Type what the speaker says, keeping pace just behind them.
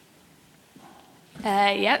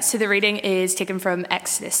So the reading is taken from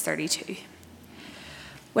Exodus 32.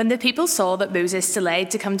 When the people saw that Moses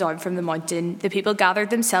delayed to come down from the mountain, the people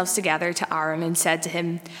gathered themselves together to Aaron and said to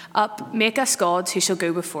him, "Up, make us gods who shall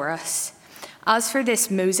go before us. As for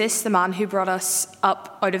this Moses, the man who brought us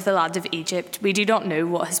up out of the land of Egypt, we do not know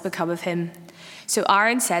what has become of him." So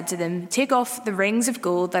Aaron said to them, "Take off the rings of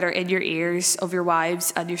gold that are in your ears of your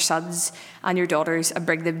wives and your sons and your daughters and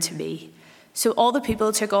bring them to me." So all the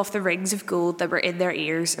people took off the rings of gold that were in their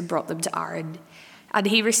ears and brought them to Aaron. And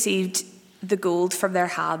he received the gold from their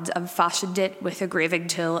hand and fashioned it with a graving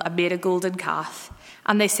tool and made a golden calf.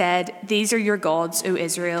 And they said, "These are your gods, O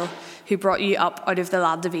Israel, who brought you up out of the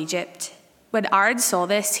land of Egypt." When Aaron saw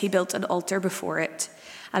this, he built an altar before it.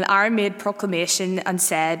 And Aaron made proclamation and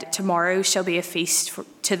said, "Tomorrow shall be a feast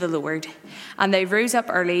to the Lord." And they rose up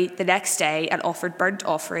early the next day and offered burnt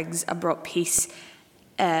offerings and brought peace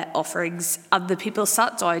offerings. And the people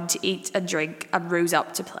sat down to eat and drink and rose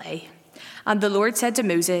up to play. And the Lord said to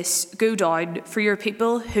Moses, "Go down, for your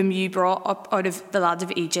people whom you brought up out of the land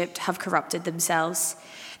of Egypt have corrupted themselves.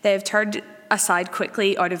 They have turned aside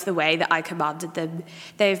quickly out of the way that I commanded them.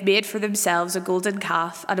 They have made for themselves a golden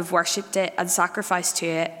calf and have worshipped it and sacrificed to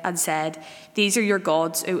it and said, 'These are your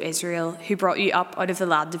gods, O Israel, who brought you up out of the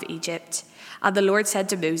land of Egypt.' And the Lord said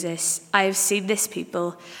to Moses, 'I have seen this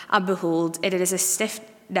people, and behold, it is a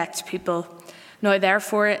stiff-necked people. Now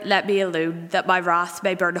therefore let me alone, that my wrath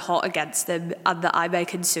may burn hot against them, and that I may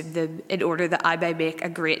consume them, in order that I may make a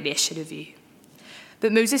great nation of you.'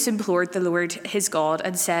 But Moses implored the Lord his God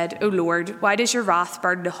and said, 'O Lord, why does your wrath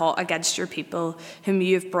burn hot against your people, whom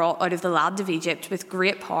you have brought out of the land of Egypt with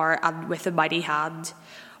great power and with a mighty hand?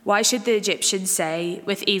 Why should the Egyptians say,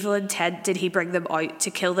 with evil intent did he bring them out, to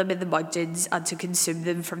kill them in the mountains and to consume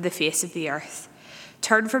them from the face of the earth?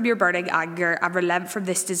 Turn from your burning anger and relent from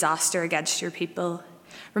this disaster against your people.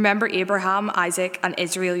 Remember Abraham, Isaac, and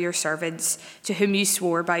Israel your servants, to whom you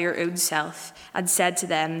swore by your own self, and said to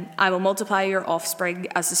them, 'I will multiply your offspring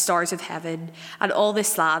as the stars of heaven, and all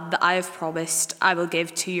this land that I have promised I will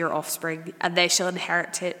give to your offspring, and they shall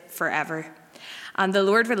inherit it forever.' And the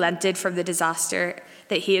Lord relented from the disaster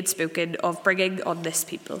that he had spoken of bringing on this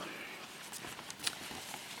people.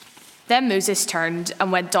 Then Moses turned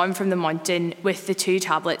and went down from the mountain with the 2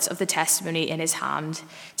 tablets of the testimony in his hand,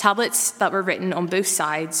 tablets that were written on both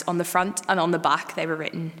sides, on the front and on the back they were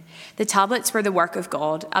written. The tablets were the work of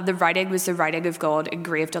God, and the writing was the writing of God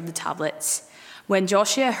engraved on the tablets. When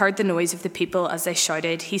Joshua heard the noise of the people as they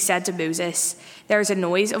shouted, he said to Moses, 'There is a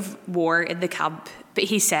noise of war in the camp.' But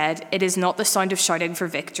he said, 'It is not the sound of shouting for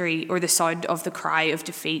victory or the sound of the cry of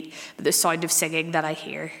defeat, but the sound of singing that I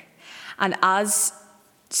hear.' And as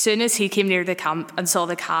soon as he came near the camp and saw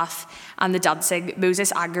the calf and the dancing,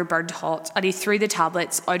 Moses' anger burned hot, and he threw the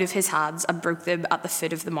tablets out of his hands and broke them at the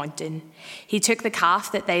foot of the mountain. He took the calf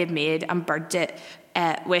that they had made and burnt it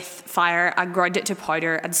with fire and ground it to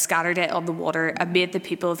powder and scattered it on the water and made the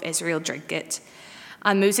people of Israel drink it.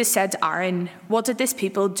 And Moses said to Aaron, 'What did this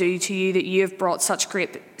people do to you that you have brought such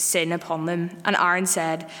great sin upon them?' And Aaron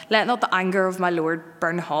said, 'Let not the anger of my Lord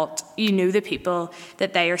burn hot. You know the people,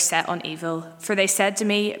 that they are set on evil. For they said to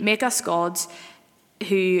me, "Make us gods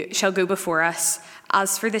who shall go before us."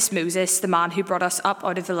 As for this Moses, the man who brought us up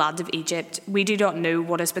out of the land of Egypt, we do not know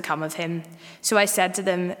what has become of him.' So I said to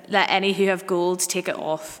them, 'Let any who have gold take it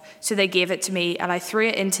off.' So they gave it to me, and I threw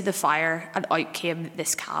it into the fire, and out came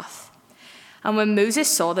this calf." And when Moses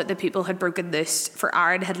saw that the people had broken loose, for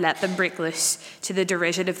Aaron had let them break loose to the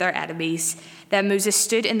derision of their enemies, then Moses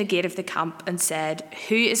stood in the gate of the camp and said,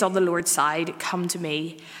 "Who is on the Lord's side? Come to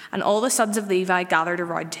me." And all the sons of Levi gathered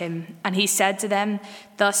around him. And he said to them,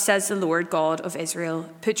 "Thus says the Lord God of Israel,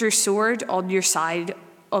 put your sword on your side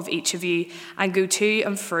of each of you, and go to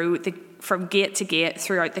and fro from gate to gate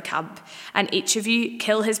throughout the camp, and each of you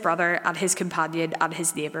kill his brother and his companion and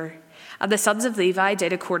his neighbour." And the sons of Levi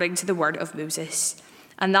did according to the word of Moses.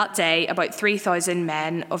 And that day about 3,000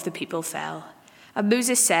 men of the people fell. And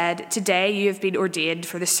Moses said, "Today you have been ordained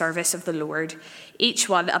for the service of the Lord, each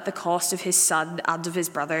one at the cost of his son and of his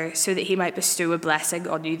brother, so that he might bestow a blessing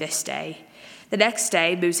on you this day." The next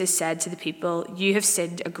day Moses said to the people, "You have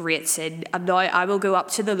sinned a great sin, and now I will go up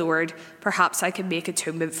to the Lord. Perhaps I can make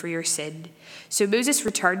atonement for your sin." So Moses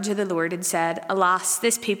returned to the Lord and said, "Alas,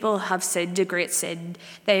 this people have sinned a great sin.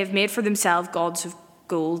 They have made for themselves gods of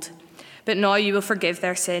gold. But now you will forgive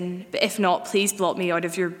their sin. But if not, please blot me out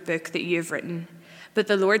of your book that you have written." But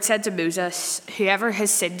the Lord said to Moses, "Whoever has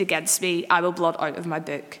sinned against me, I will blot out of my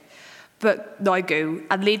book. But now go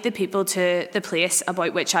and lead the people to the place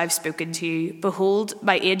about which I have spoken to you. Behold,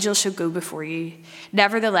 my angel shall go before you.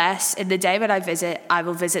 Nevertheless, in the day when I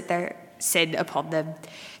will visit sin upon them.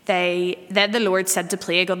 Then the Lord sent a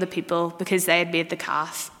plague on the people because they had made the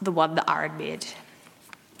calf, the one that Aaron made.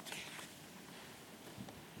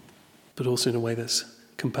 But also in a way that's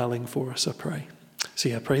compelling for us, I pray.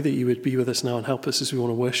 So I pray that you would be with us now and help us as we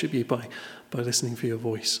want to worship you by listening for your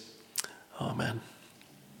voice. Amen.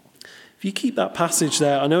 If you keep that passage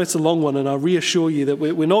there, I know it's a long one, and I'll reassure you that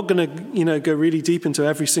we're not going to, go really deep into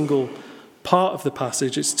every single part of the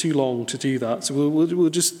passage. It's too long to do that. So we'll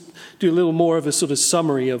just do a little more of a sort of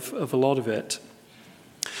summary of a lot of it.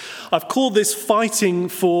 I've called this fighting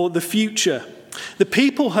for the future. The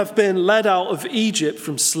people have been led out of Egypt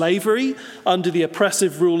from slavery under the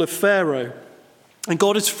oppressive rule of Pharaoh. And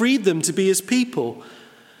God has freed them to be his people.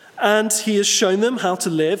 And he has shown them how to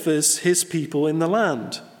live as his people in the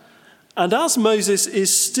land. And as Moses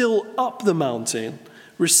is still up the mountain,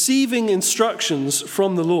 receiving instructions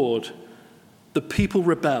from the Lord, the people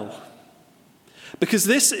rebel. Because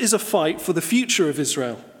this is a fight for the future of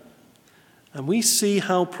Israel. And we see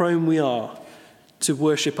how prone we are to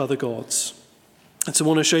worship other gods. And so I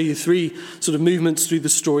want to show you three sort of movements through the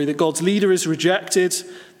story. That God's leader is rejected,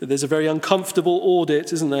 that there's a very uncomfortable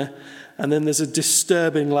audit, isn't there? And then there's a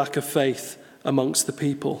disturbing lack of faith amongst the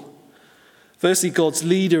people. Firstly, God's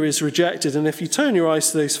leader is rejected. And if you turn your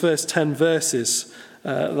eyes to those first 10 verses,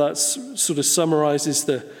 that sort of summarizes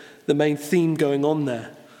the main theme going on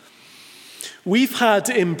there. We've had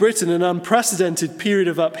in Britain an unprecedented period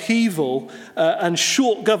of upheaval and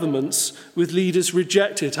short governments with leaders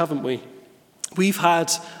rejected, haven't we? We've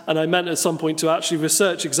had, and I meant at some point to actually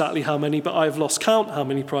research exactly how many, but I've lost count how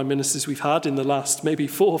many prime ministers we've had in the last maybe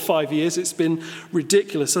 4 or 5 years. It's been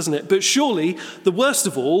ridiculous, hasn't it? But surely the worst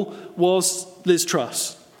of all was Liz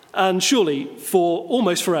Truss. And surely for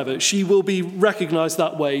almost forever, she will be recognised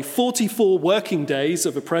that way. 44 working days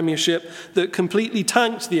of a premiership that completely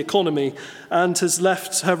tanked the economy and has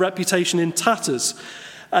left her reputation in tatters.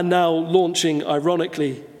 And now launching,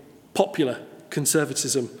 ironically, popular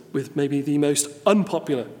conservatism with maybe the most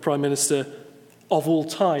unpopular prime minister of all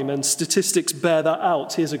time, and statistics bear that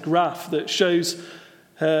out. Here's a graph that shows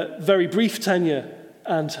her very brief tenure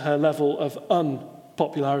and her level of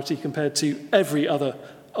unpopularity compared to every other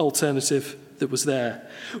alternative that was there.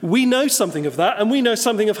 We know something of that, and we know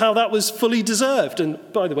something of how that was fully deserved. And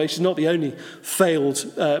by the way, she's not the only failed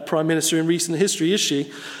prime minister in recent history, is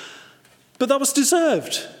she? But that was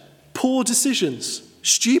deserved. Poor decisions,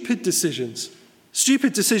 stupid decisions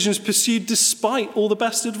pursued despite all the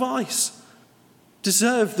best advice,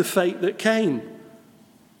 deserved the fate that came.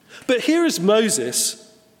 But here is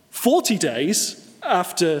Moses, 40 days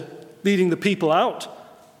after leading the people out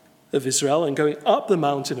of Israel and going up the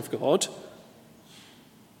mountain of God,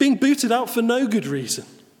 being booted out for no good reason.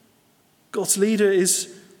 God's leader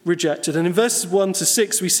is rejected. And in verses 1 to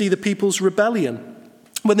 6, we see the people's rebellion.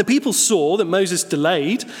 When the people saw that Moses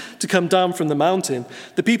delayed to come down from the mountain,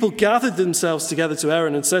 the people gathered themselves together to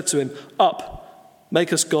Aaron and said to him, "Up,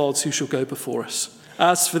 make us gods who shall go before us.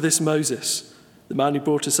 As for this Moses, the man who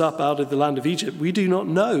brought us up out of the land of Egypt, we do not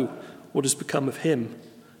know what has become of him."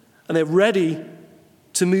 And they're ready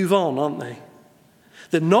to move on, aren't they?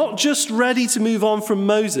 They're not just ready to move on from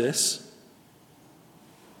Moses,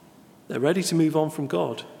 they're ready to move on from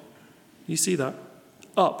God. You see that?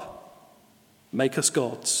 Up. Make us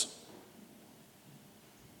gods.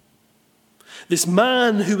 This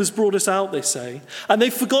man who has brought us out, they say, and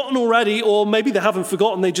they've forgotten already, or maybe they haven't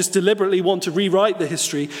forgotten, they just deliberately want to rewrite the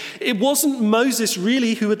history. It wasn't Moses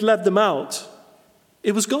really who had led them out.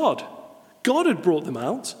 It was God. God had brought them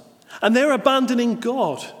out, and they're abandoning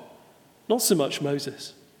God, not so much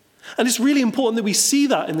Moses. And it's really important that we see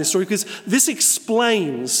that in this story, because this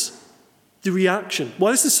explains the reaction.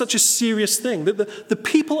 Why is this such a serious thing? That the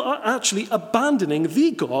people are actually abandoning the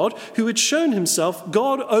God who had shown himself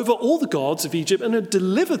God over all the gods of Egypt and had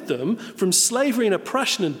delivered them from slavery and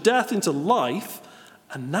oppression and death into life,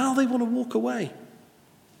 and now they want to walk away.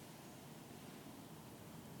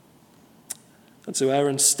 And so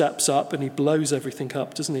Aaron steps up and he blows everything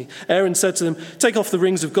up, doesn't he? Aaron said to them, "Take off the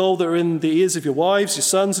rings of gold that are in the ears of your wives, your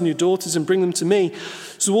sons and your daughters, and bring them to me."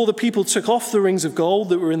 So all the people took off the rings of gold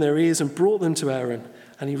that were in their ears and brought them to Aaron.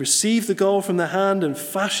 And he received the gold from their hand and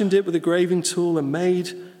fashioned it with a graving tool and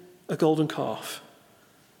made a golden calf.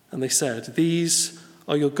 And they said, "These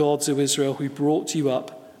are your gods, O Israel, who brought you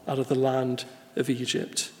up out of the land of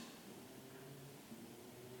Egypt."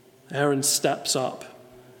 Aaron steps up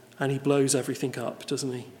and he blows everything up,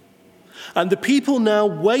 doesn't he? And the people now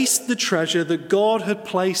waste the treasure that God had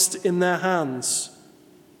placed in their hands.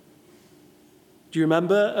 Do you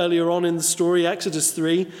remember earlier on in the story, Exodus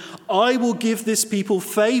 3? I will give this people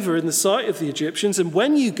favor in the sight of the Egyptians, and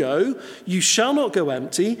when you go, you shall not go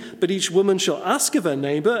empty, but each woman shall ask of her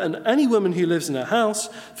neighbor, and any woman who lives in her house,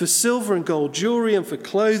 for silver and gold jewelry and for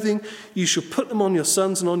clothing, you shall put them on your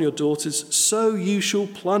sons and on your daughters, so you shall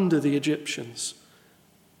plunder the Egyptians.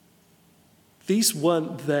 These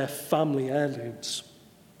weren't their family heirlooms.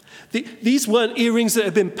 These weren't earrings that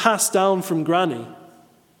had been passed down from granny.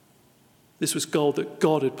 This was gold that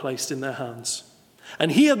God had placed in their hands.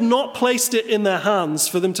 And he had not placed it in their hands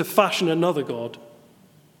for them to fashion another god.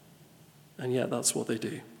 And yet that's what they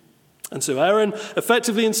do. And so Aaron,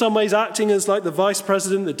 effectively in some ways acting as like the vice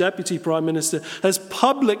president, the deputy prime minister, has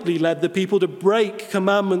publicly led the people to break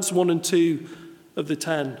commandments 1 and 2 of the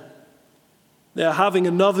 10. They are having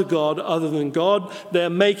another god other than God. They are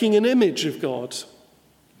making an image of God.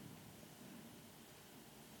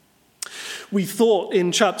 We thought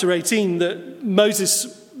in chapter 18 that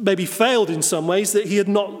Moses maybe failed in some ways, that he had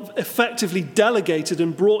not effectively delegated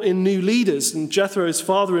and brought in new leaders. And Jethro, his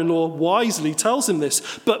father-in-law, wisely tells him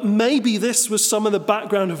this. But maybe this was some of the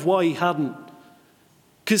background of why he hadn't.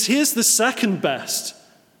 Because here's the second best.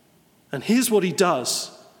 And here's what he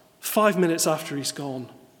does 5 minutes after he's gone.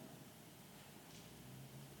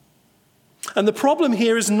 And the problem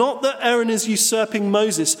here is not that Aaron is usurping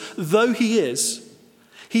Moses, though he is.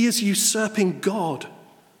 He is usurping God,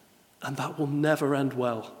 and that will never end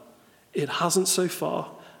well. It hasn't so far,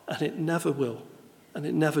 and it never will, and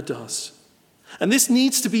it never does. And this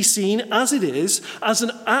needs to be seen as it is, as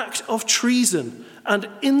an act of treason and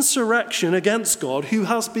insurrection against God, who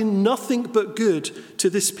has been nothing but good to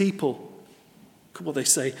this people. Look at what they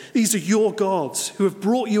say. These are your gods who have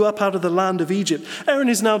brought you up out of the land of Egypt. Aaron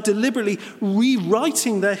is now deliberately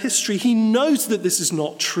rewriting their history. He knows that this is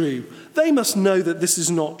not true. They must know that this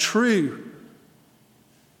is not true.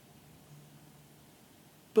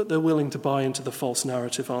 But they're willing to buy into the false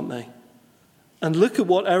narrative, aren't they? And look at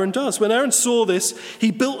what Aaron does. When Aaron saw this,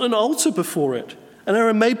 he built an altar before it. And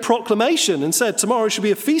Aaron made proclamation and said, tomorrow shall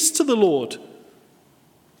be a feast to the Lord.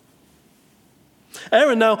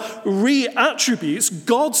 Aaron now reattributes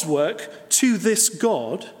God's work to this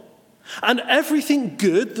God. And everything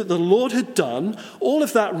good that the Lord had done, all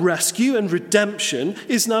of that rescue and redemption,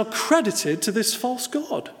 is now credited to this false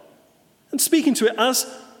god. And speaking to it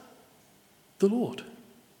as the Lord.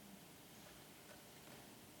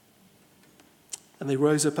 And they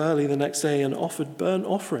rose up early the next day and offered burnt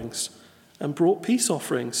offerings and brought peace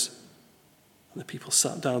offerings. And the people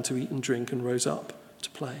sat down to eat and drink and rose up to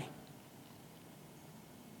play.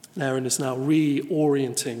 And Aaron is now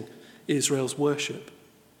reorienting Israel's worship.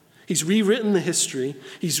 He's rewritten the history.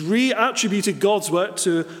 He's reattributed God's work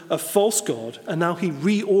to a false god, and now he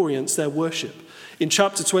reorients their worship. In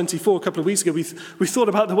chapter 24, a couple of weeks ago, we thought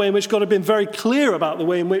about the way in which God had been very clear about the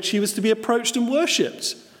way in which he was to be approached and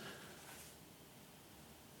worshipped.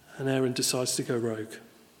 And Aaron decides to go rogue.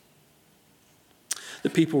 The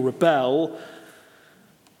people rebel,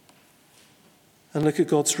 and look at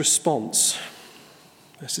God's response.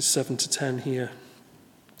 Verses 7 to 10 here.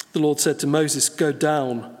 The Lord said to Moses, go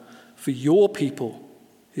down, for your people,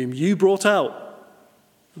 whom you brought out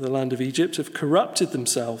of the land of Egypt, have corrupted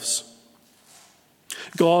themselves.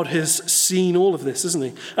 God has seen all of this, hasn't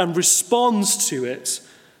he? And responds to it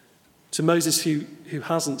to Moses, who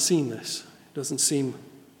hasn't seen this. Doesn't seem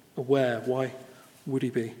aware. Why would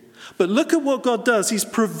he be? But look at what God does. He's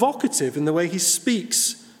provocative in the way he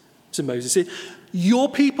speaks to Moses. Your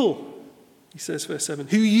people, he says, verse 7,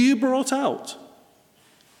 who you brought out.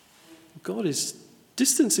 God is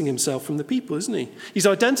distancing himself from the people, isn't he? He's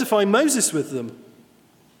identifying Moses with them.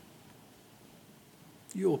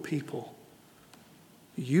 Your people,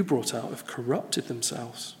 who you brought out, have corrupted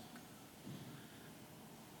themselves.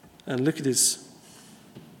 And look at his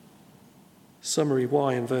summary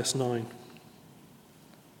why in verse 9.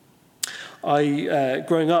 I,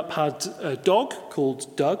 growing up, had a dog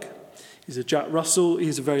called Doug. He's a Jack Russell.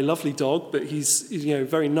 He's a very lovely dog, but he's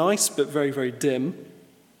very nice, but very, very dim.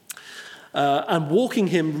 And walking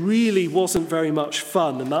him really wasn't very much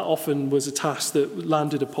fun, and that often was a task that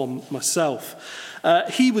landed upon myself.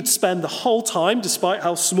 He would spend the whole time, despite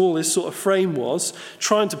how small his sort of frame was,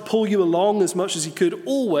 trying to pull you along as much as he could,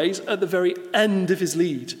 always at the very end of his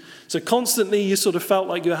lead. So constantly you sort of felt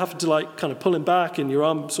like you were having to kind of pull him back and your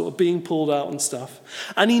arm sort of being pulled out and stuff.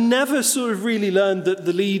 And he never sort of really learned that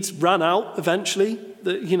the leads ran out eventually,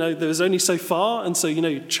 that, there was only so far, and so,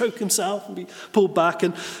 he'd choke himself and be pulled back.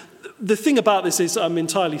 And the thing about this is I'm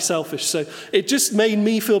entirely selfish, so it just made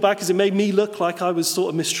me feel bad because it made me look like I was sort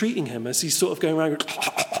of mistreating him as he's sort of going around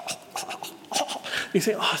You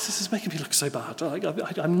think, this is making me look so bad.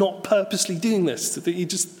 I'm not purposely doing this. That he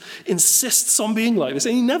just insists on being like this.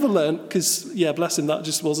 And he never learned because, bless him, that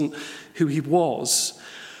just wasn't who he was.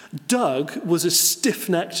 Doug was a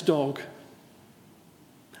stiff-necked dog.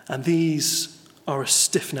 And these are a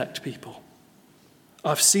stiff-necked people.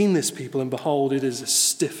 I've seen this people, and behold, it is a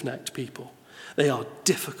stiff-necked people. They are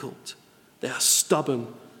difficult. They are stubborn.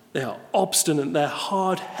 They are obstinate. They're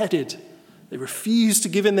hard-headed. They refuse to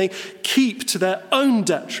give in. They keep to their own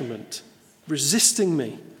detriment, resisting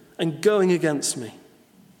me and going against me.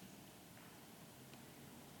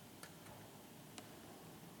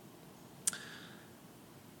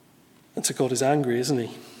 And so God is angry, isn't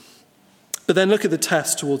he? But then look at the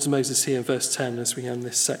test towards Moses here in verse 10 as we end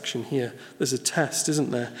this section here. There's a test,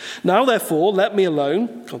 isn't there? Now, therefore, let me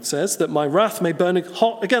alone, God says, that my wrath may burn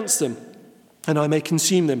hot against them, and I may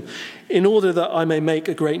consume them, in order that I may make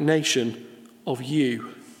a great nation of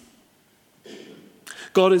you.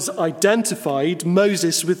 God has identified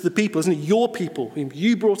Moses with the people, isn't it? Your people, whom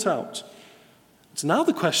you brought out. So now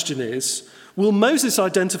the question is, will Moses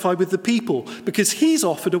identify with the people? Because he's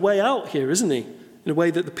offered a way out here, isn't he? In a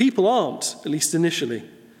way that the people aren't, at least initially.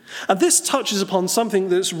 And this touches upon something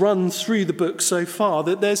that's run through the book so far,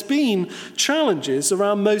 that there's been challenges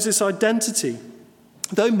around Moses' identity.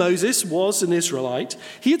 Though Moses was an Israelite,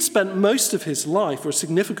 he had spent most of his life, or a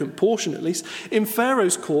significant portion at least, in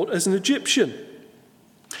Pharaoh's court as an Egyptian.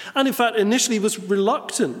 And in fact, initially was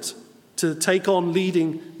reluctant to take on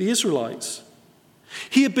leading the Israelites.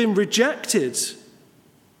 He had been rejected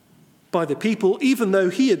by the people, even though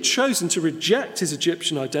he had chosen to reject his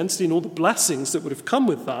Egyptian identity and all the blessings that would have come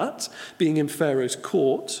with that, being in Pharaoh's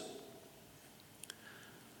court.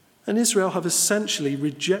 And Israel have essentially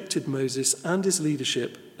rejected Moses and his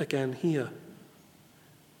leadership again here.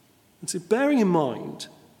 And so bearing in mind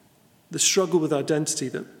the struggle with identity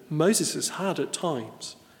that Moses has had at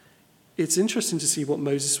times, it's interesting to see what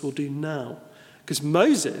Moses will do now. Because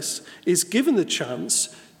Moses is given the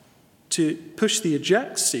chance to push the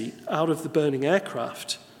eject seat out of the burning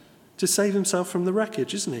aircraft to save himself from the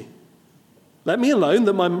wreckage, isn't he? Let me alone,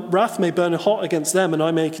 that my wrath may burn hot against them, and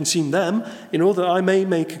I may consume them, in order that I may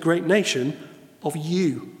make a great nation of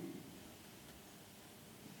you.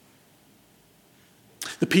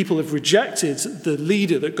 The people have rejected the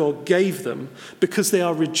leader that God gave them because they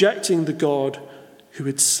are rejecting the God who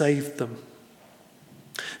had saved them.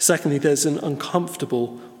 Secondly, there's an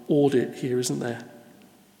uncomfortable audit here, isn't there?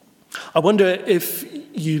 I wonder if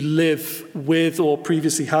you live with or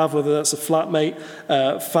previously have, whether that's a flatmate,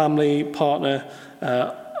 family, partner,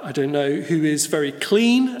 I don't know, who is very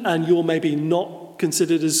clean and you're maybe not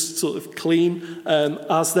considered as sort of clean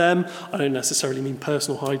as them. I don't necessarily mean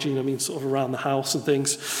personal hygiene, I mean sort of around the house and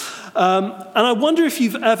things. And I wonder if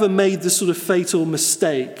you've ever made the sort of fatal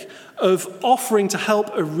mistake of offering to help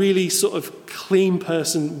a really sort of clean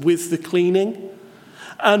person with the cleaning.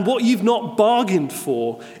 And what you've not bargained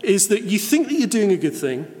for is that you think that you're doing a good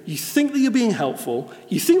thing, you think that you're being helpful,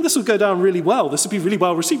 you think this will go down really well, this will be really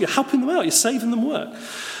well received, you're helping them out, you're saving them work.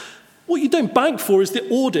 What you don't bank for is the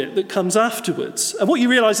audit that comes afterwards. And what you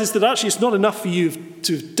realise is that actually it's not enough for you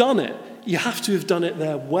to have done it, you have to have done it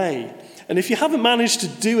their way. And if you haven't managed to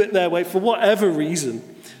do it their way for whatever reason,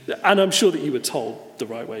 and I'm sure that you were told the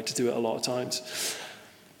right way to do it a lot of times,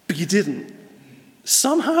 but you didn't,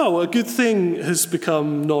 somehow a good thing has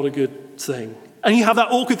become not a good thing. And you have that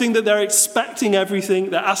awkward thing that they're expecting everything,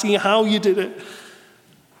 they're asking you how you did it.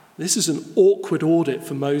 This is an awkward audit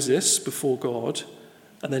for Moses before God,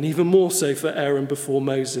 and then even more so for Aaron before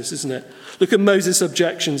Moses, isn't it? Look at Moses'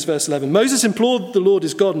 objections, verse 11. Moses implored the Lord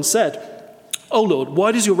his God and said, "O Lord,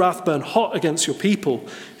 why does your wrath burn hot against your people,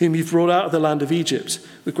 whom you've brought out of the land of Egypt,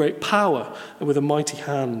 with great power and with a mighty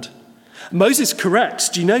hand?" Moses corrects,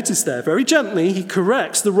 do you notice there, very gently, he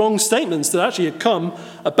corrects the wrong statements that actually had come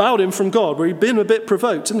about him from God, where he'd been a bit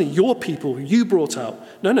provoked, didn't he? Your people who you brought out.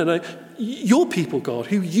 No. Your people, God,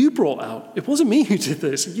 who you brought out. It wasn't me who did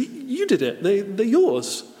this. You did it. They're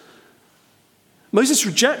yours. Moses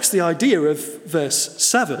rejects the idea of verse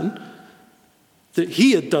 7, that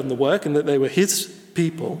he had done the work and that they were his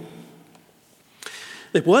people.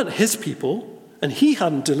 They weren't his people, and he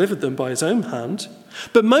hadn't delivered them by his own hand.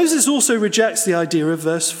 But Moses also rejects the idea of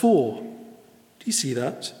verse 4. Do you see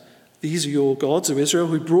that? These are your gods, O Israel,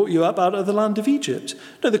 who brought you up out of the land of Egypt.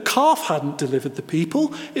 No, the calf hadn't delivered the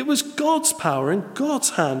people. It was God's power and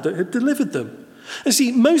God's hand that had delivered them. And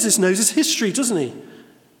see, Moses knows his history, doesn't he?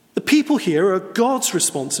 The people here are God's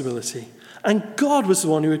responsibility. And God was the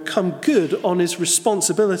one who had come good on his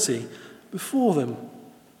responsibility before them.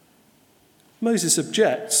 Moses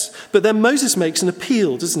objects, but then Moses makes an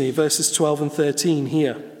appeal, doesn't he? Verses 12 and 13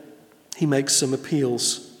 here. he makes some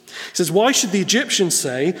appeals. He says, why should the Egyptians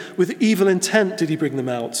say, with evil intent did he bring them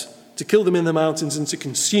out, to kill them in the mountains and to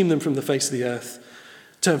consume them from the face of the earth?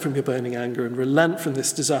 Turn from your burning anger and relent from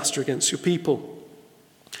this disaster against your people.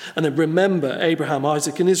 And then remember Abraham,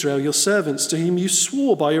 Isaac, and Israel, your servants, to whom you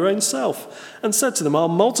swore by your own self, and said to them, I'll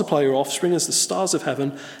multiply your offspring as the stars of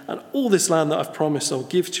heaven, and all this land that I've promised I'll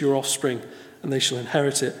give to your offspring, and they shall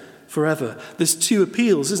inherit it forever. There's two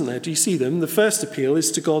appeals, isn't there? Do you see them? The first appeal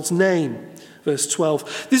is to God's name. Verse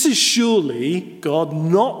 12, this is surely, God,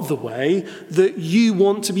 not the way that you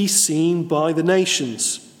want to be seen by the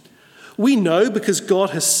nations. We know, because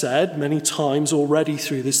God has said many times already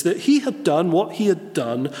through this, that he had done what he had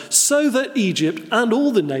done so that Egypt and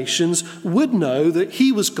all the nations would know that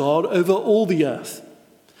he was God over all the earth.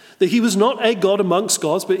 That he was not a God amongst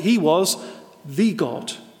gods, but he was the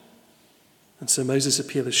God. And so Moses'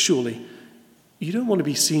 appeal is, surely, you don't want to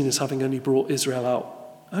be seen as having only brought Israel out,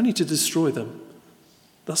 only to destroy them.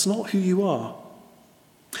 That's not who you are.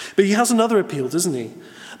 But he has another appeal, doesn't he?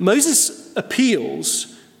 Moses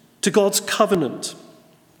appeals to God's covenant.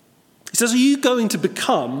 He says, are you going to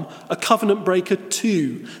become a covenant breaker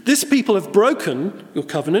too? This people have broken your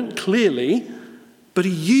covenant, clearly, but are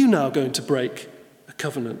you now going to break a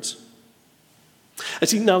covenant? I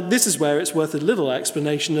see, now this is where it's worth a little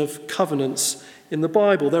explanation of covenants in the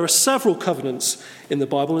Bible. There are several covenants in the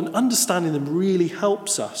Bible, and understanding them really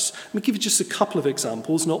helps us. Let me give you just a couple of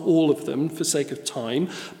examples, not all of them for sake of time,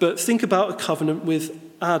 but think about a covenant with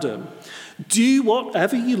Adam. Do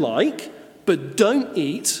whatever you like, but don't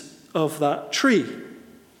eat of that tree.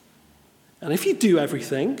 And if you do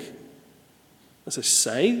everything, as I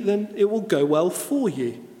say, then it will go well for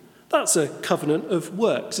you. That's a covenant of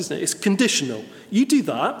works, isn't it? It's conditional. You do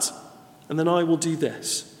that, and then I will do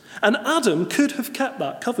this. And Adam could have kept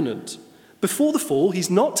that covenant. Before the fall, he's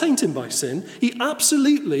not tainted by sin. He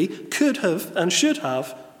absolutely could have and should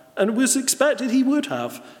have, and was expected he would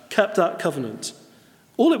have, kept that covenant.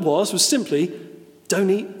 All it was simply, don't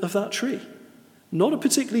eat of that tree. Not a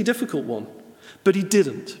particularly difficult one, but he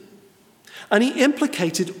didn't. And he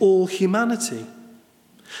implicated all humanity.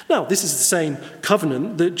 Now, this is the same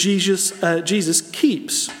covenant that Jesus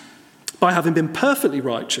keeps by having been perfectly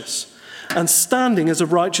righteous and standing as a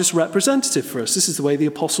righteous representative for us. This is the way the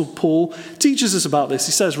Apostle Paul teaches us about this.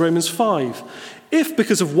 He says, Romans 5, if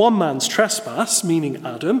because of one man's trespass, meaning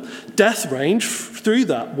Adam, death reigned through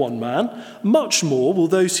that one man, much more will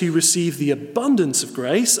those who receive the abundance of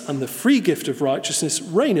grace and the free gift of righteousness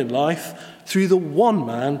reign in life through the one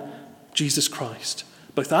man, Jesus Christ.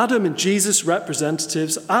 Both Adam and Jesus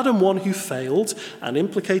representatives, Adam one who failed and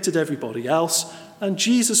implicated everybody else, and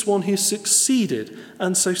Jesus one who succeeded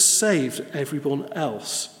and so saved everyone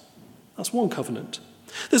else. That's one covenant.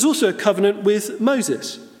 There's also a covenant with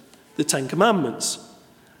Moses, the Ten Commandments.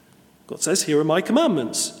 God says, here are my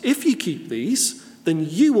commandments. If you keep these, then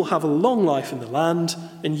you will have a long life in the land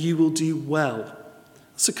and you will do well.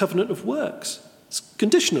 That's a covenant of works. It's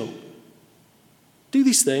conditional. Do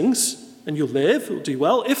these things and you'll live, you'll do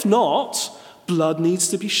well. If not, blood needs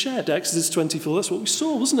to be shed. Exodus 24, that's what we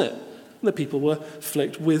saw, wasn't it? And the people were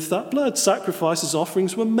flicked with that blood. Sacrifices,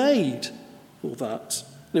 offerings were made, all that.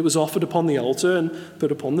 And it was offered upon the altar and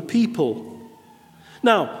put upon the people.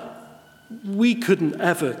 Now, we couldn't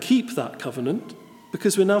ever keep that covenant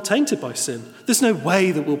because we're now tainted by sin. There's no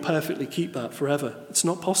way that we'll perfectly keep that forever. It's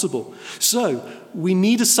not possible. So we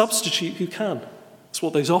need a substitute who can. That's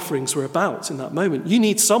what those offerings were about in that moment. You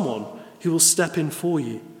need someone who will step in for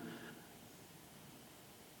you.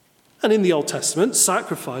 And in the Old Testament,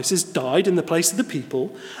 sacrifices died in the place of the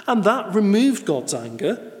people, and that removed God's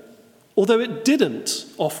anger, although it didn't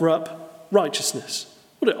offer up righteousness.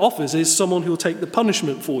 What it offers is someone who will take the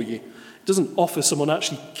punishment for you. It doesn't offer someone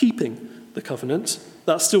actually keeping the covenant.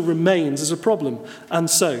 That still remains as a problem. And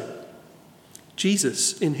so,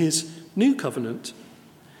 Jesus, in his new covenant,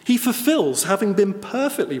 he fulfills having been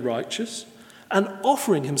perfectly righteous and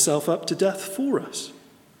offering himself up to death for us.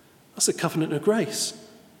 That's a covenant of grace.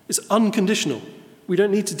 It's unconditional. We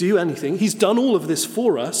don't need to do anything. He's done all of this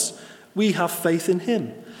for us. We have faith in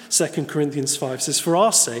him. 2 Corinthians 5 says, for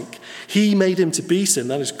our sake, he made him to be sin.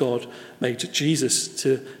 That is, God made Jesus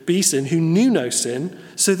to be sin, who knew no sin,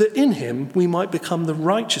 so that in him we might become the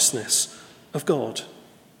righteousness of God.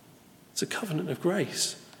 It's a covenant of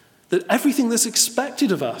grace. That everything that's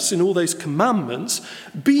expected of us in all those commandments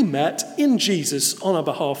be met in Jesus on our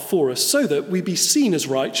behalf for us, so that we be seen as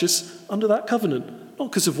righteous under that covenant. Not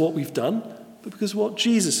because of what we've done, but because of what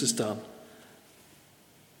Jesus has done.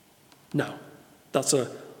 Now, that's a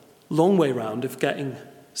long way round of getting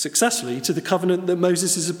successfully to the covenant that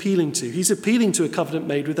Moses is appealing to. He's appealing to a covenant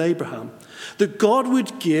made with Abraham, that God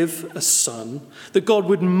would give a son, that God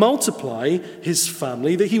would multiply his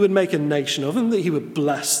family, that he would make a nation of them, that he would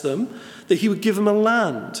bless them, that he would give them a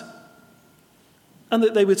land, and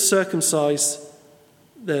that they would circumcise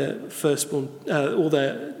their firstborn or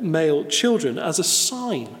their male children as a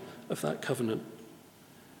sign of that covenant.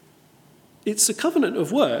 It's a covenant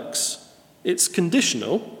of works. It's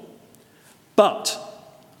conditional, but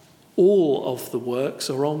all of the works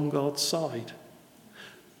are on God's side.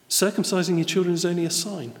 Circumcising your children is only a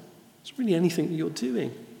sign. It's really anything that you're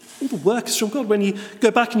doing. All the work is from God. When you go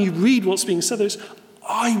back and you read what's being said, there's,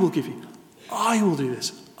 I will give you, I will do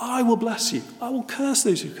this, I will bless you, I will curse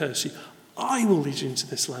those who curse you, I will lead you into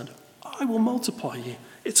this land, I will multiply you.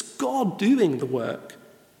 It's God doing the work.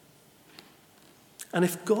 And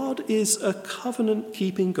if God is a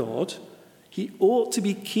covenant-keeping God, he ought to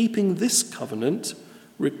be keeping this covenant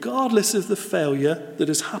regardless of the failure that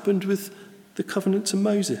has happened with the covenant to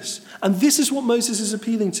Moses. And this is what Moses is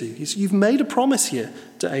appealing to. You've made a promise here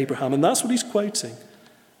to Abraham, and that's what he's quoting.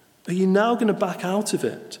 Are you now going to back out of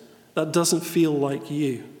it? That doesn't feel like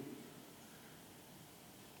you.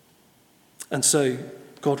 And so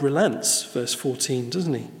God relents, verse 14,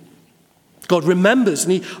 doesn't he? God remembers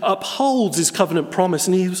and he upholds his covenant promise,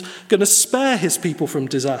 and he was going to spare his people from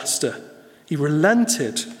disaster. He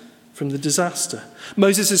relented from the disaster.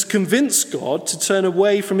 Moses has convinced God to turn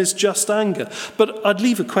away from his just anger. But I'd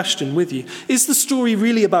leave a question with you. Is the story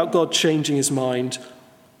really about God changing his mind,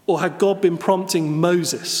 or had God been prompting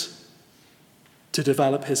Moses to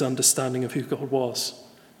develop his understanding of who God was?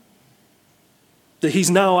 That he's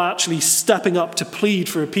now actually stepping up to plead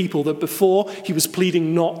for a people that before he was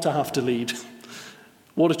pleading not to have to lead.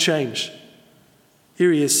 What a change.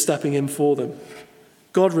 Here he is stepping in for them.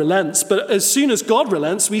 God relents, but as soon as God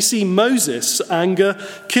relents, we see Moses' anger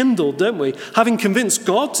kindled, don't we? Having convinced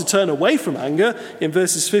God to turn away from anger, in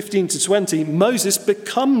verses 15 to 20, Moses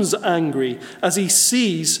becomes angry as he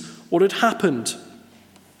sees what had happened.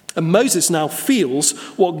 And Moses now feels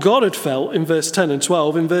what God had felt in verse 10 and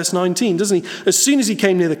 12 in verse 19, doesn't he? As soon as he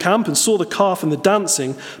came near the camp and saw the calf and the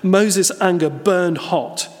dancing, Moses' anger burned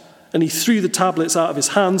hot, and he threw the tablets out of his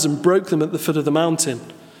hands and broke them at the foot of the mountain.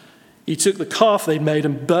 He took the calf they'd made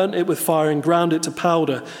and burnt it with fire and ground it to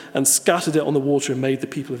powder and scattered it on the water and made the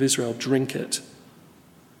people of Israel drink it.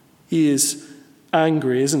 He is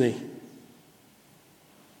angry, isn't he?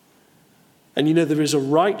 And you know, there is a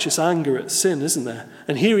righteous anger at sin, isn't there?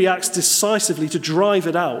 And here he acts decisively to drive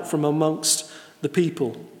it out from amongst the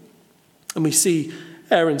people. And we see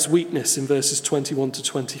Aaron's weakness in verses 21 to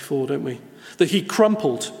 24, don't we? That he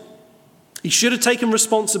crumpled. He should have taken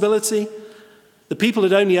responsibility. The people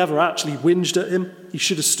had only ever actually whinged at him. He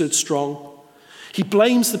should have stood strong. He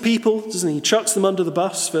blames the people, doesn't he? He chucks them under the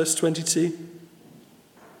bus, verse 22.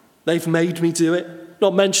 They've made me do it,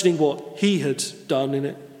 not mentioning what he had done in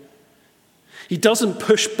it. He doesn't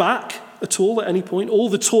push back at all at any point. All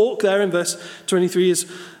the talk there in verse 23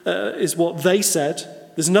 is what they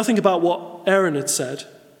said. There's nothing about what Aaron had said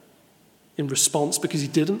in response, because he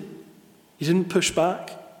didn't. He didn't push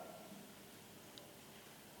back.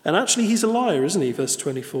 And actually, he's a liar, isn't he? Verse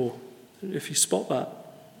 24, if you spot that.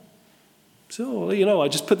 So, I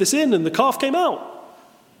just put this in and the calf came out.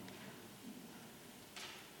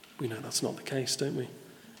 We know that's not the case, don't we?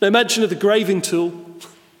 No mention of the graving tool.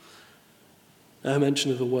 No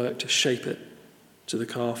mention of the work to shape it to the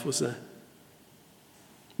calf, was there?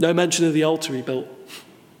 No mention of the altar he built.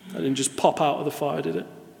 That didn't just pop out of the fire, did it?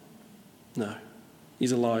 No,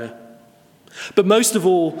 he's a liar. But most of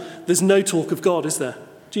all, there's no talk of God, is there?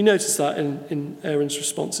 Do you notice that in Aaron's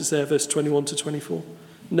responses there, verse 21 to 24?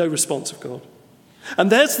 No response of God. And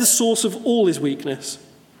there's the source of all his weakness,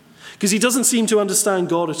 because he doesn't seem to understand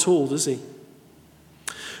God at all, does he?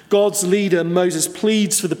 God's leader, Moses,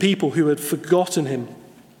 pleads for the people who had forgotten him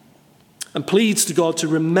and pleads to God to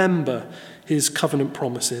remember his covenant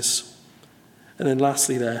promises. And then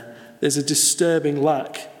lastly there's a disturbing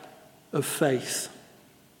lack of faith.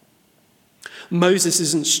 Moses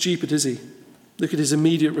isn't stupid, is he? Look at his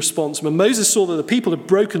immediate response. When Moses saw that the people had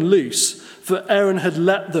broken loose, for Aaron had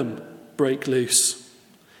let them break loose.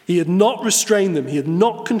 He had not restrained them. He had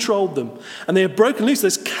not controlled them. And they had broken loose.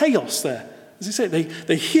 There's chaos there. As you say,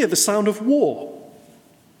 they hear the sound of war.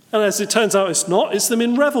 And as it turns out, it's them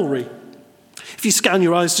in revelry. If you scan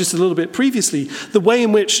your eyes just a little bit previously, the way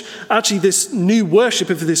in which actually this new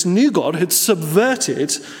worship of this new God had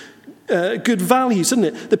subverted good values, didn't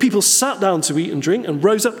it? The people sat down to eat and drink and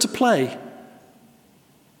rose up to play.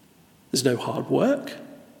 There's no hard work.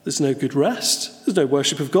 There's no good rest. There's no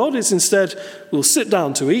worship of God. It's instead, we'll sit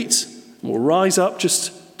down to eat and we'll rise up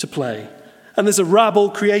just to play. And there's a rabble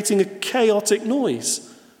creating a chaotic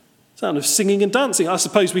noise. Sound of singing and dancing. I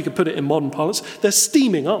suppose we could put it in modern parlance. They're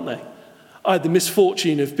steaming, aren't they? I had the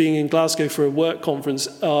misfortune of being in Glasgow for a work conference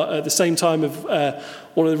at the same time of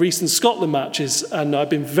one of the recent Scotland matches, and I've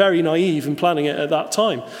been very naive in planning it at that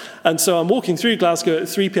time. And so I'm walking through Glasgow at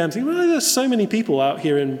 3 p.m. thinking, well, there's so many people out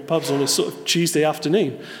here in pubs on a sort of Tuesday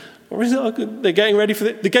afternoon. Or is it, they're getting ready for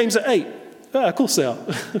the game's at 8. Yeah, of course they are.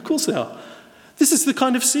 Of course they are. This is the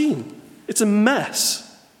kind of scene. It's a mess.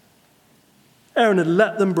 Aaron had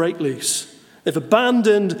let them break loose. They've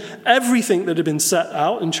abandoned everything that had been set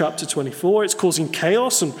out in chapter 24. It's causing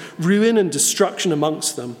chaos and ruin and destruction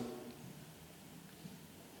amongst them.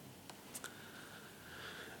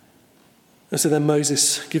 And so then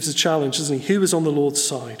Moses gives a challenge, doesn't he? Who is on the Lord's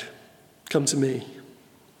side? Come to me.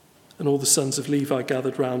 And all the sons of Levi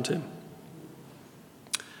gathered round him.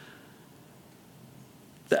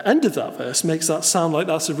 The end of that verse makes that sound like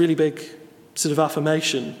that's a really big sort of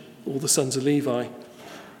affirmation, all the sons of Levi.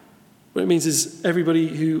 What it means is everybody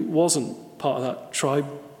who wasn't part of that tribe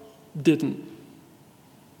didn't.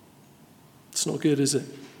 It's not good, is it?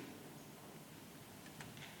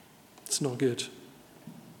 It's not good.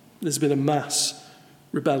 There's been a mass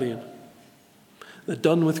rebellion. They're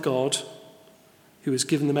done with God, who has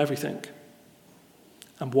given them everything.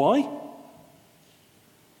 And why?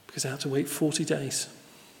 Because they had to wait 40 days.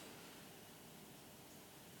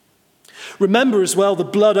 Remember as well the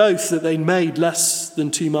blood oath that they made less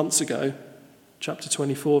than 2 months ago. Chapter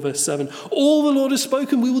 24, verse 7. All the Lord has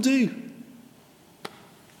spoken, we will do.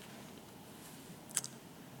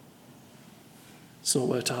 It's not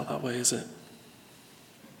worked out that way, is it?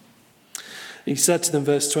 He said to them,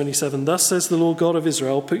 verse 27, Thus says the Lord God of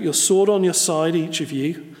Israel, put your sword on your side, each of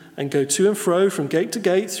you, and go to and fro from gate to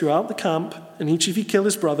gate throughout the camp, and each of you kill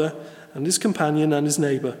his brother and his companion and his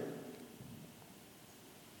neighbour.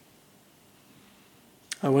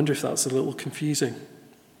 I wonder if that's a little confusing.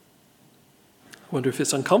 I wonder if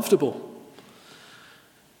it's uncomfortable,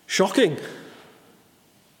 shocking,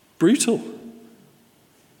 brutal,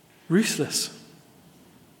 ruthless,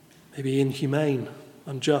 maybe inhumane,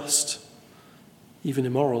 unjust, even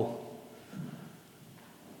immoral.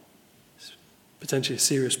 It's potentially a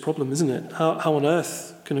serious problem, isn't it? How on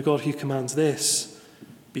earth can a God who commands this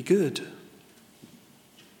be good?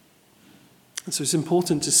 And so it's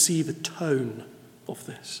important to see the tone of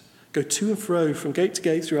this. Go to and fro from gate to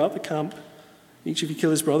gate throughout the camp. Each of you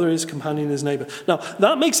kill his brother, his companion, his neighbour. Now,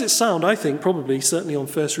 that makes it sound, I think, probably, certainly on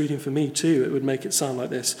first reading for me too, it would make it sound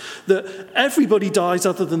like this, that everybody dies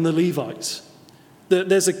other than the Levites. That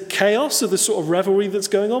there's a chaos of the sort of revelry that's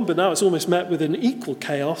going on, but now it's almost met with an equal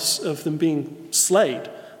chaos of them being slayed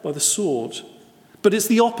by the sword. But it's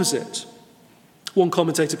the opposite. One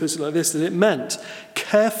commentator puts it like this, that it meant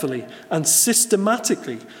carefully and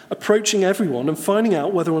systematically approaching everyone and finding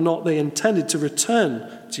out whether or not they intended to return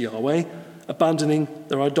to Yahweh, abandoning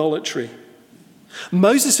their idolatry.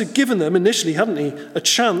 Moses had given them initially, hadn't he, a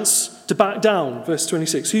chance to back down, verse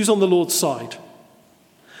 26. Who's on the Lord's side?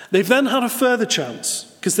 They've then had a further chance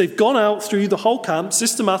because they've gone out through the whole camp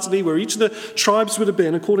systematically where each of the tribes would have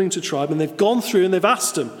been according to tribe, and they've gone through and they've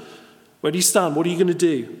asked them, where do you stand? What are you going to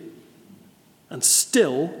do? And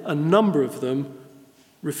still, a number of them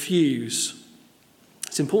refuse.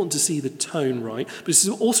 It's important to see the tone right, but it's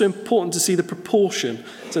also important to see the proportion.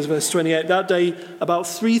 It says, verse 28, that day about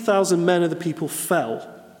 3,000 men of the people fell.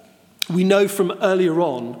 We know from earlier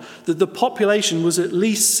on that the population was at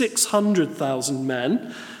least 600,000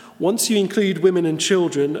 men. Once you include women and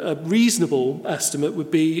children, a reasonable estimate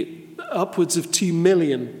would be upwards of 2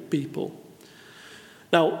 million people.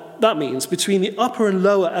 Now, that means between the upper and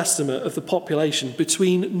lower estimate of the population,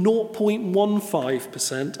 between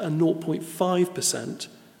 0.15% and 0.5%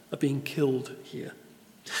 are being killed here.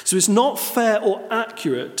 So it's not fair or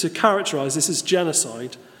accurate to characterize this as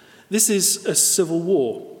genocide. This is a civil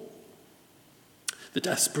war. The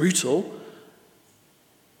death's brutal,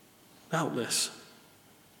 doubtless.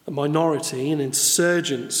 A minority, an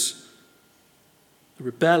insurgence, a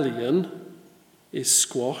rebellion is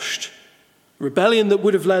squashed. A rebellion that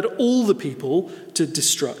would have led all the people to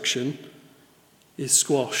destruction is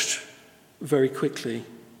squashed very quickly.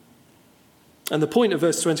 And the point of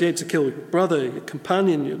verse 28, to kill your brother, your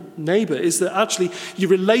companion, your neighbour, is that actually your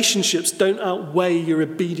relationships don't outweigh your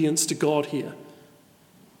obedience to God here.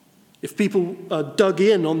 If people are dug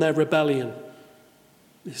in on their rebellion,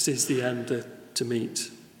 this is the end to meet.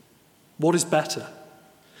 What is better?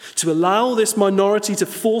 To allow this minority to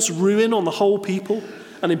force ruin on the whole people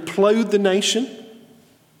and implode the nation?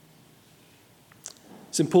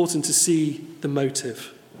 It's important to see the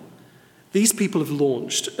motive. These people have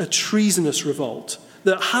launched a treasonous revolt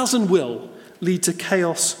that has and will lead to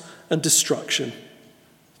chaos and destruction.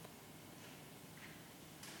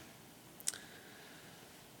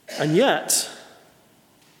 And yet,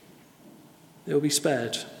 they will be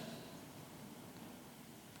spared.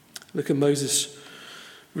 Look at Moses'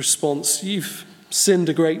 response. You've sinned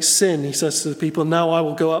a great sin, he says to the people. Now I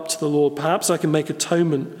will go up to the Lord. Perhaps I can make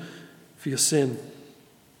atonement for your sin.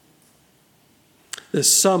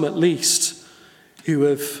 There's some at least who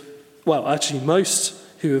have, well, actually most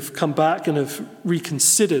who have come back and have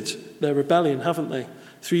reconsidered their rebellion, haven't they?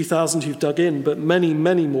 3,000 who've dug in, but many,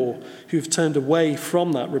 many more who've turned away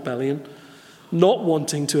from that rebellion, not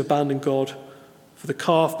wanting to abandon God for the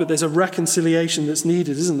calf, but there's a reconciliation that's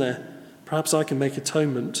needed, isn't there? Perhaps I can make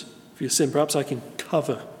atonement for your sin. Perhaps I can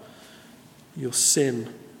cover your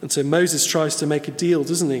sin. And so Moses tries to make a deal,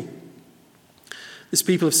 doesn't he? This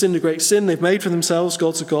people have sinned a great sin. They've made for themselves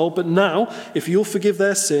gods of gold. But now, if you'll forgive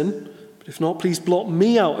their sin, but if not, please blot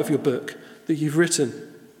me out of your book that you've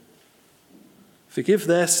written. Forgive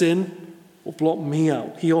their sin or blot me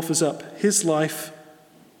out. He offers up his life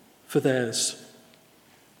for theirs.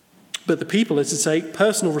 But the people are to take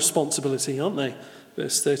personal responsibility, aren't they?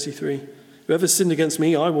 Verse 33. Whoever sinned against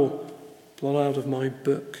me, I will blot out of my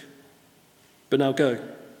book. But now go.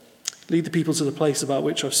 Lead the people to the place about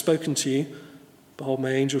which I've spoken to you. Behold,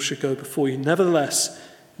 my angel should go before you. Nevertheless,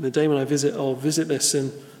 in the day when I visit, I'll visit their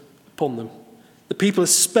sin upon them. The people are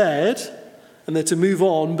spared, and they're to move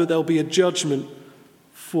on, but there'll be a judgment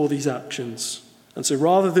for these actions. And so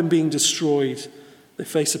rather than being destroyed, they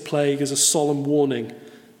face a plague as a solemn warning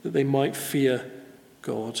that they might fear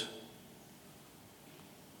God.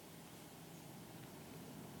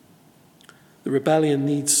 The rebellion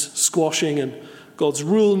needs squashing, and God's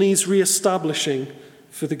rule needs re-establishing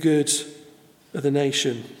for the good of the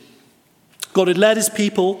nation. God had led his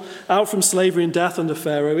people out from slavery and death under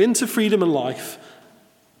Pharaoh into freedom and life.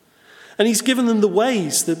 And he's given them the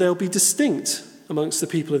ways that they'll be distinct amongst the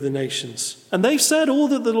people of the nations. And they've said all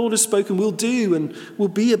that the Lord has spoken we'll do and will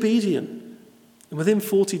be obedient. And within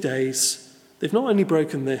 40 days, they've not only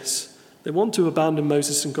broken this, they want to abandon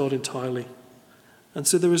Moses and God entirely. And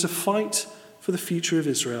so there is a fight for the future of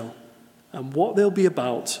Israel and what they'll be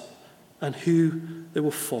about and who they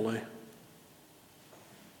will follow.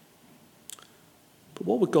 But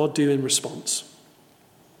what would God do in response?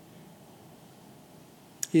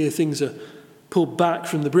 Here things are pulled back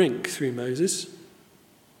from the brink through Moses.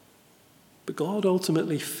 But God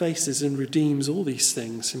ultimately faces and redeems all these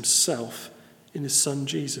things himself in his son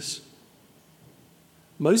Jesus.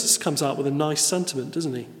 Moses comes out with a nice sentiment,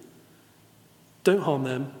 doesn't he? Don't harm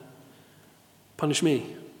them, punish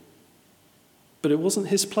me. But it wasn't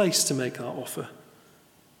his place to make that offer.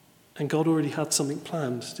 And God already had something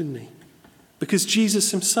planned, didn't he? Because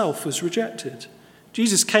Jesus himself was rejected.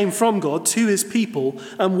 Jesus came from God to his people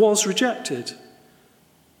and was rejected.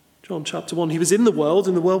 John chapter 1, he was in the world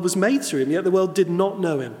and the world was made through him, yet the world did not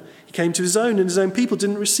know him. He came to his own and his own people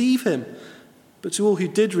didn't receive him. But to all who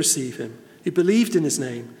did receive him, who believed in his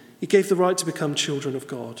name, he gave the right to become children of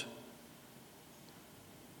God.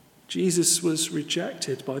 Jesus was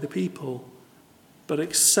rejected by the people, but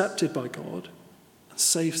accepted by God and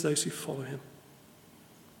saves those who follow him.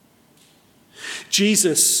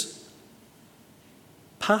 Jesus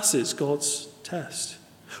passes God's test.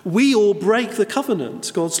 We all break the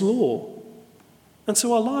covenant, God's law, and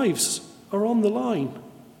so our lives are on the line.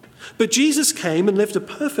 But Jesus came and lived a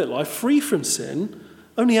perfect life, free from sin,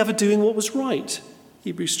 only ever doing what was right.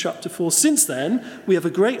 Hebrews chapter 4. Since then, we have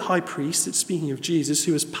a great high priest, it's speaking of Jesus,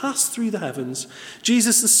 who has passed through the heavens,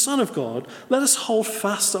 Jesus, the Son of God. Let us hold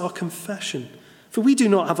fast to our confession. For we do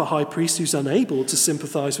not have a high priest who's unable to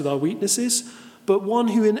sympathize with our weaknesses, but one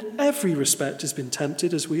who in every respect has been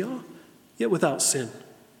tempted as we are, yet without sin.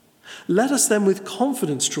 Let us then with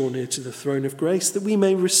confidence draw near to the throne of grace, that we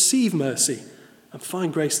may receive mercy and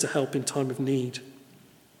find grace to help in time of need.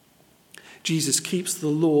 Jesus keeps the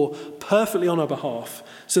law perfectly on our behalf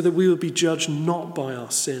so that we will be judged not by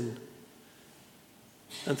our sin.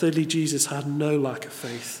 And thirdly, Jesus had no lack of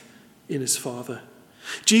faith in his Father.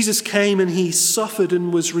 Jesus came and he suffered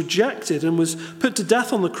and was rejected and was put to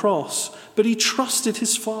death on the cross, but he trusted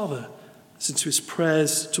his Father. Listen to his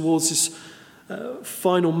prayers towards his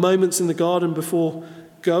final moments in the garden before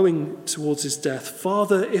going towards his death.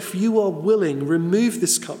 Father, if you are willing, remove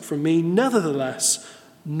this cup from me. Nevertheless,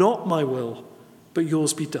 not my will, but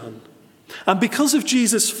yours be done. And because of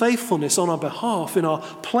Jesus' faithfulness on our behalf, in our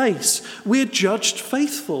place, we are judged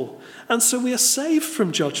faithful. And so we are saved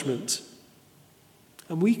from judgment.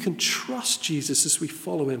 And we can trust Jesus as we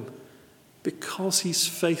follow him because he's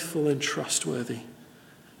faithful and trustworthy.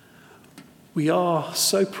 We are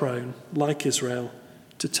so prone, like Israel,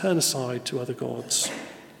 to turn aside to other gods.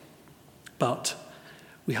 But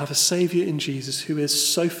we have a Saviour in Jesus who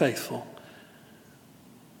is so faithful.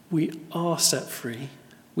 We are set free.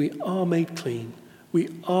 We are made clean. We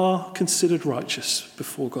are considered righteous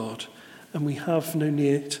before God. And we have no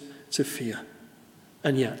need to fear.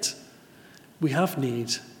 And yet, we have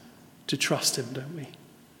need to trust him, don't we?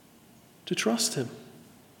 To trust him.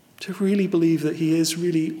 To really believe that he is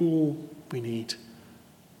really all we need.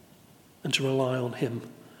 And to rely on him,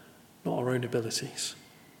 not our own abilities.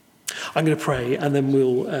 I'm going to pray, and then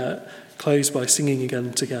we'll close by singing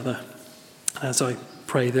again together. As I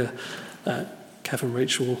pray, Kevin,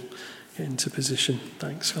 Rachel will get into position.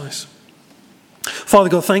 Thanks, guys. Father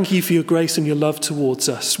God, thank you for your grace and your love towards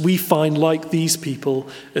us. We find, like these people,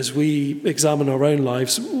 as we examine our own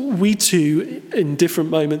lives, we too, in different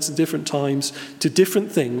moments and different times, to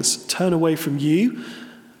different things, turn away from you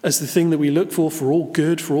as the thing that we look for all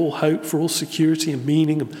good, for all hope, for all security and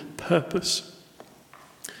meaning and purpose,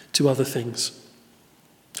 to other things,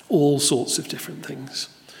 all sorts of different things.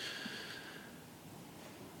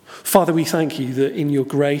 Father, we thank you that in your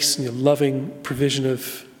grace and your loving provision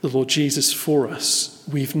of the Lord Jesus for us,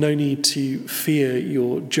 we've no need to fear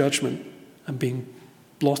your judgment and being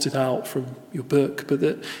blotted out from your book, but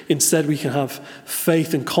that instead we can have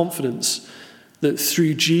faith and confidence that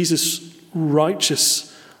through Jesus' righteous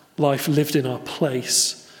life lived in our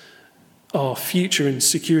place, our future and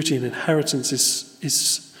security and inheritance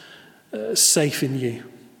is safe in you.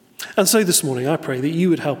 And so this morning I pray that you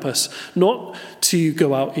would help us not to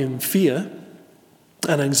go out in fear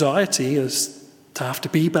and anxiety as to have to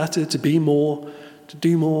be better, to be more, to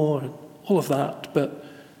do more, and all of that, but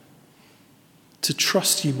to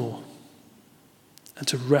trust you more and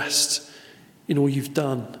to rest in all you've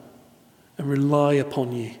done and rely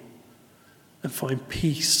upon you and find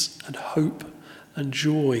peace and hope and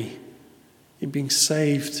joy in being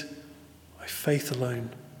saved by faith alone,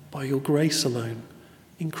 by your grace alone,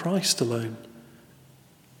 in Christ alone,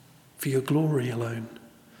 for your glory alone.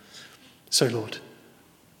 So, Lord,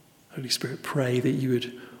 Holy Spirit, pray that you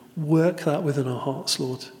would work that within our hearts,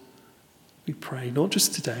 Lord. We pray, not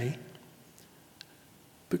just today,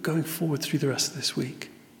 but going forward through the rest of this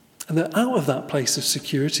week. And that out of that place of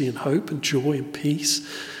security and hope and joy and peace,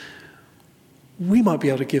 we might be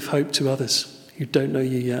able to give hope to others who don't know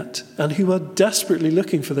you yet and who are desperately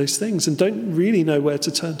looking for those things and don't really know where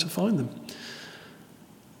to turn to find them.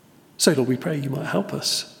 So, Lord, we pray you might help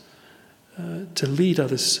us to lead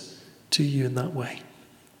others to you in that way.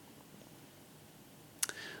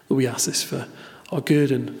 Lord, we ask this for our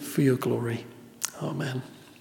good and for your glory. Amen.